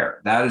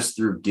self-care. That is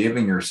through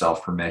giving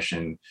yourself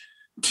permission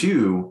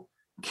to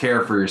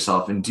care for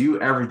yourself and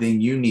do everything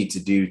you need to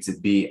do to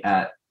be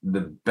at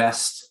the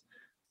best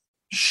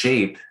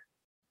shape,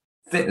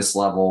 fitness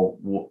level,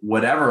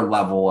 whatever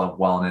level of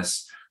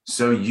wellness,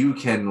 so you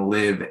can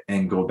live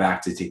and go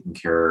back to taking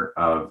care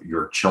of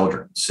your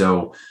children.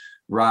 So,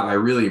 Rob, I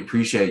really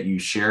appreciate you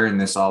sharing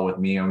this all with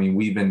me. I mean,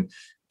 we've been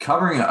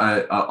covering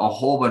a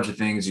whole bunch of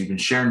things. You've been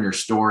sharing your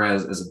story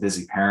as a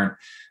busy parent.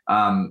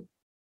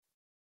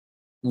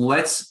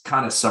 Let's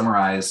kind of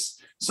summarize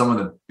some of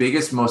the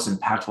biggest, most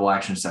impactful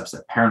action steps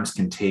that parents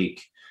can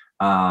take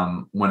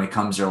when it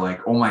comes to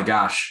like, oh my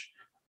gosh,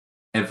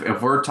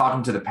 if we're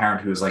talking to the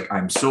parent who is like,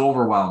 I'm so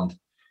overwhelmed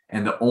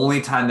and the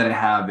only time that I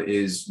have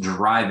is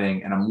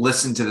driving and I'm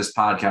listening to this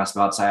podcast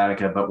about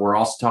sciatica, but we're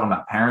also talking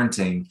about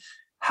parenting,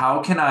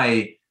 how can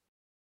I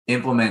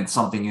implement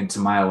something into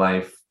my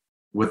life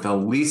with the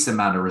least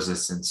amount of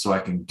resistance so I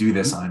can do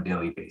this on a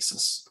daily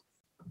basis?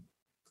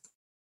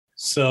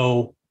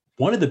 So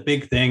one of the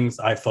big things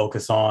I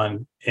focus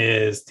on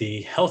is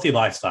the healthy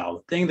lifestyle,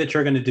 the thing that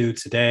you're going to do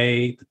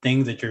today, the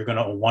things that you're going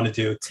to want to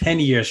do 10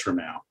 years from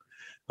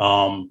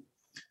now.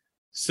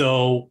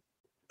 So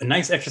a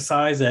nice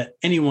exercise that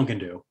anyone can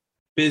do,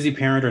 busy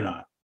parent or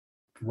not,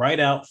 write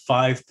out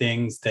 5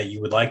 things that you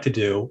would like to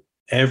do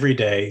every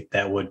day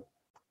that would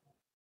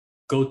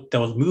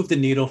move the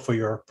needle for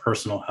your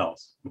personal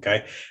health.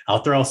 Okay.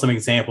 I'll throw out some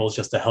examples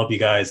just to help you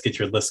guys get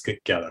your list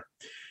together.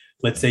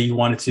 Let's say you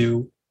wanted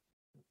to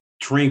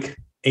drink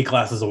 8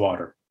 glasses of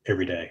water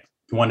every day.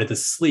 You wanted to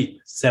sleep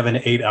 7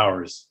 to 8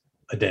 hours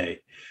a day.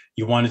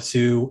 You wanted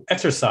to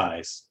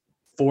exercise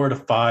 4 to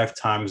 5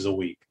 times a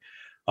week.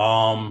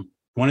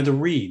 Wanted to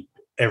read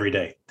every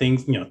day.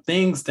 Things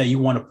that you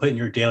want to put in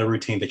your daily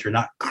routine that you're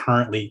not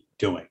currently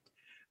doing.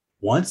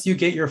 Once you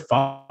get your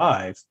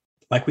 5,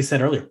 like we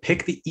said earlier,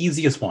 pick the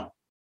easiest one.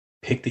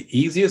 Pick the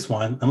easiest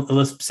one.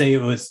 Let's say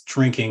it was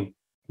drinking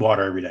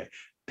water every day.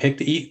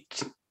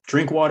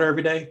 Drink water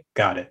every day.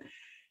 Got it.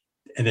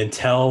 And then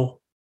tell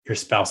your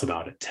spouse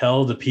about it.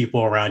 Tell the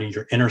people around you,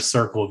 your inner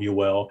circle, if you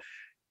will,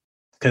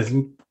 because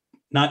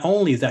not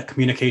only is that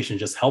communication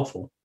just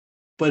helpful,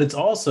 but it's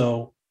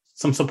also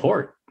some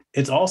support.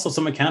 It's also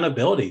some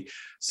accountability,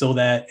 so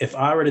that if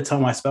I were to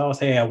tell my spouse,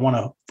 hey, I want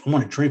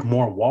to drink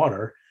more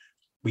water,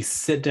 we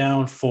sit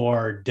down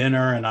for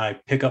dinner and I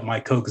pick up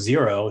my Coke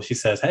Zero. She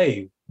says,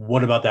 hey,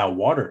 what about that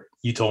water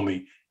you told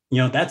me?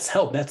 That's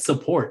help, that's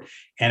support.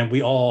 And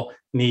we all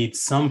need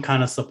some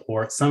kind of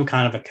support, some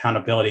kind of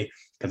accountability,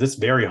 because it's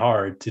very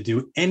hard to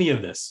do any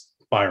of this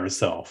by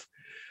yourself.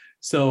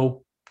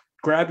 So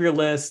grab your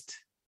list,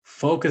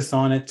 focus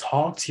on it,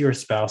 talk to your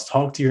spouse,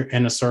 talk to your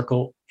inner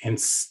circle, and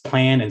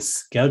plan and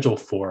schedule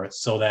for it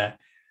so that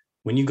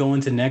when you go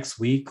into next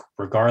week,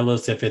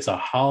 regardless if it's a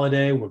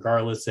holiday,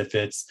 regardless if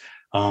it's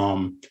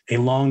a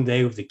long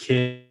day with the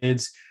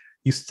kids,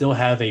 you still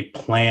have a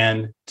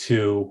plan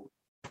to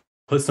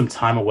put some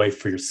time away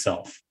for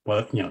yourself.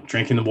 Well,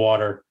 drinking the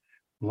water,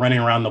 running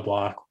around the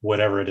block,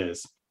 whatever it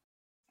is.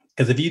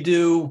 Because if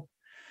you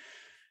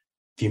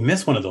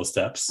miss one of those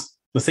steps,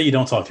 let's say you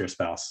don't talk to your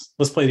spouse.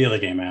 Let's play the other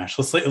game, Ash.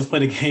 Let's play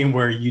the game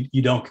where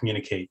you don't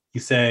communicate. You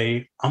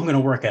say, I'm going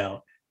to work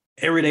out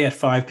every day at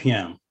 5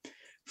 p.m.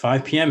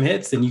 5 p.m.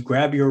 hits and you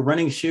grab your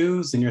running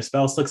shoes and your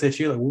spouse looks at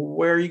you like,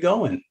 where are you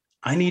going?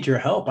 I need your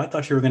help. I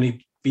thought you were going to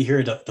be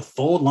here to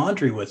fold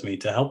laundry with me,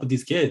 to help with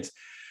these kids.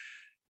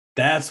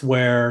 That's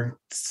where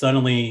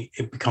suddenly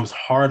it becomes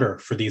harder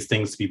for these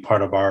things to be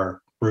part of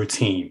our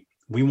routine.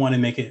 We want to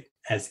make it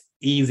as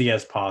easy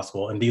as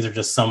possible. And these are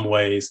just some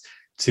ways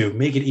to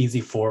make it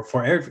easy for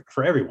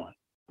everyone.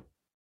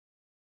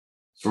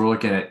 So we're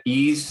looking at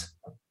ease,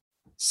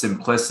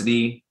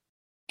 simplicity,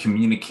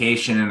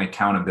 communication, and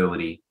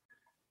accountability.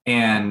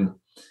 And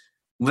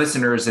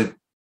listeners, if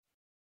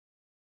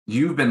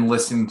you've been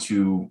listening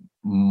to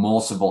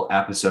multiple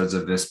episodes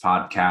of this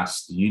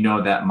podcast, you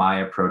know that my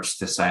approach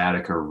to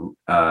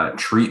sciatica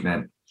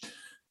treatment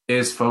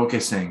is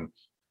focusing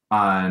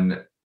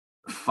on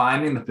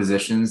finding the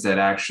positions that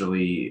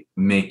actually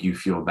make you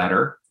feel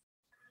better.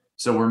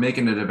 So we're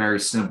making it a very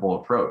simple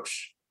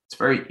approach. It's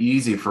very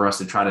easy for us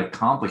to try to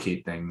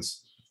complicate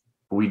things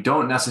but we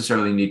don't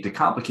necessarily need to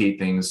complicate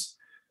things.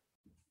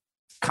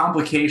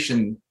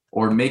 Complication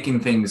or making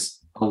things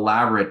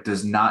elaborate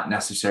does not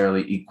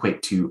necessarily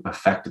equate to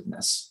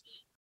effectiveness.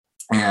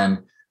 And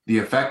the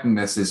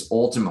effectiveness is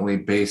ultimately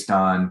based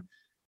on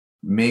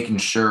making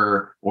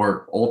sure,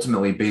 or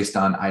ultimately based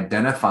on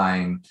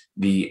identifying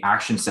the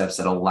action steps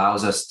that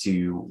allows us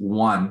to,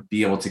 one,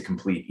 be able to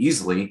complete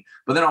easily,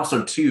 but then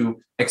also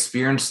two,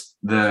 experience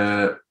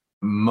the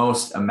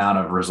most amount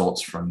of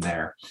results from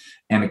there.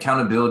 And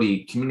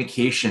accountability,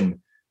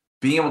 communication,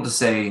 being able to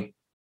say,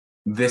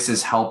 this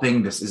is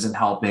helping, this isn't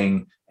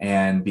helping,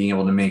 and being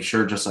able to make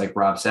sure, just like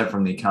Rob said,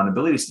 from the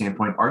accountability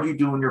standpoint, are you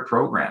doing your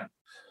program?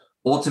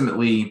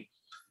 Ultimately,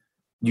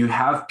 you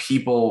have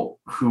people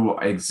who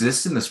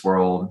exist in this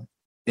world,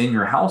 in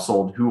your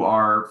household, who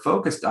are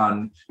focused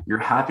on your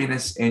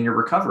happiness and your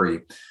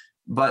recovery.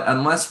 But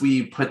unless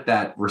we put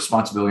that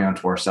responsibility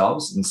onto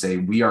ourselves and say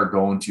we are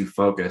going to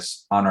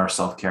focus on our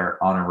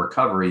self-care, on our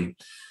recovery,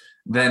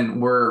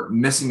 then we're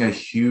missing a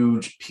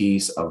huge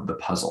piece of the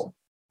puzzle.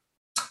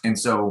 And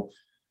so,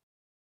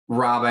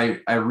 Rob,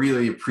 I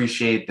really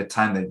appreciate the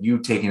time that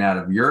you've taken out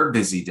of your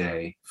busy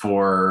day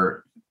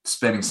for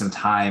spending some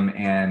time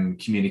and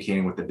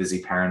communicating with the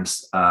busy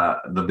parents,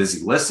 the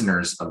busy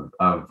listeners of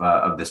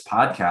this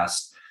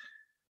podcast.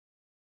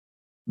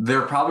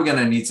 They're probably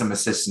going to need some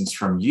assistance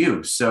from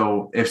you.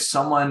 So if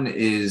someone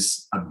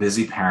is a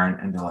busy parent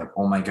and they're like,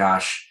 oh my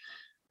gosh,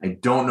 I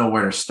don't know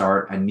where to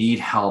start, I need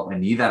help, I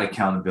need that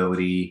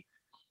accountability,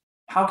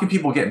 how can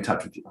people get in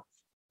touch with you?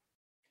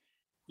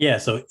 Yeah,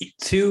 so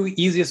two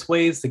easiest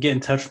ways to get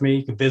in touch with me.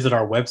 You can visit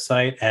our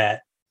website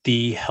at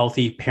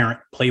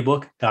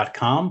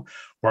thehealthyparentplaybook.com.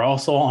 We're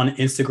also on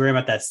Instagram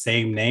at that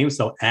same name,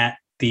 so at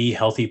The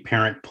Healthy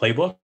Parent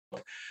Playbook.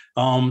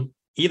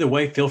 Either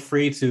way, feel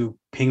free to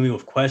ping me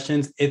with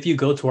questions. If you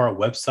go to our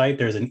website,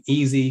 there's an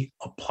easy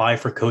apply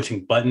for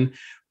coaching button.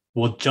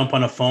 We'll jump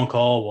on a phone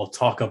call. We'll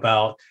talk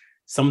about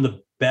some of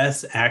the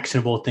best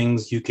actionable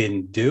things you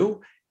can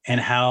do and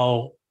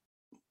how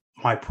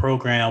my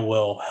program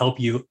will help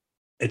you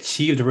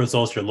achieve the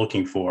results you're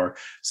looking for,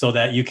 so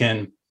that you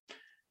can, I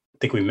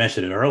think we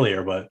mentioned it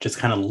earlier, but just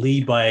kind of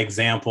lead by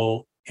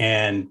example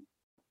and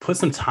put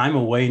some time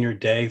away in your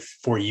day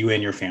for you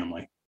and your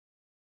family.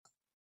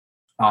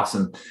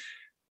 Awesome.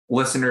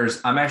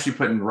 Listeners, I'm actually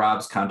putting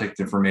Rob's contact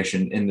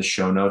information in the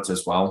show notes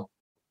as well.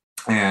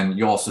 And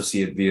you'll also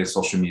see it via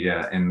social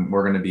media. And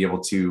we're going to be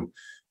able to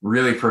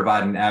really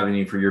provide an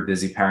avenue for your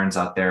busy parents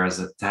out there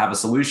to have a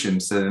solution.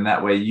 So then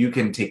that way you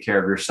can take care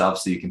of yourself,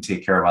 so you can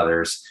take care of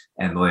others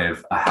and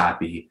live a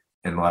happy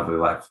and lovely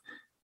life.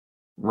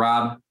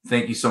 Rob,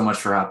 thank you so much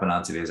for hopping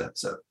on today's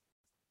episode.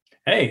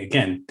 Hey,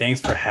 again,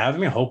 thanks for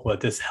having me. I hope that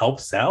this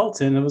helps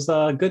out. And it was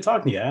good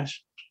talking to you,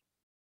 Ash.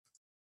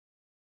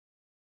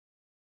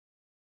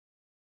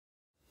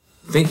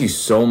 Thank you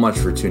so much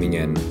for tuning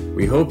in.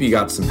 We hope you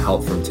got some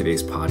help from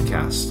today's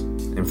podcast.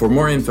 And for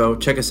more info,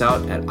 check us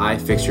out at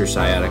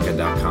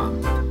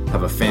ifixyoursciatica.com.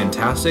 Have a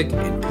fantastic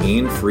and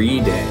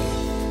pain-free day.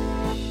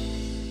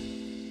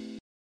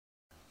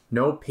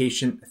 No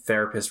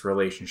patient-therapist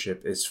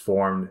relationship is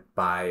formed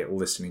by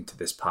listening to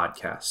this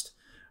podcast.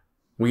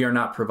 We are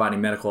not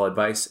providing medical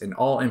advice, and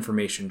all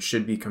information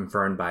should be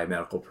confirmed by a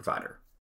medical provider.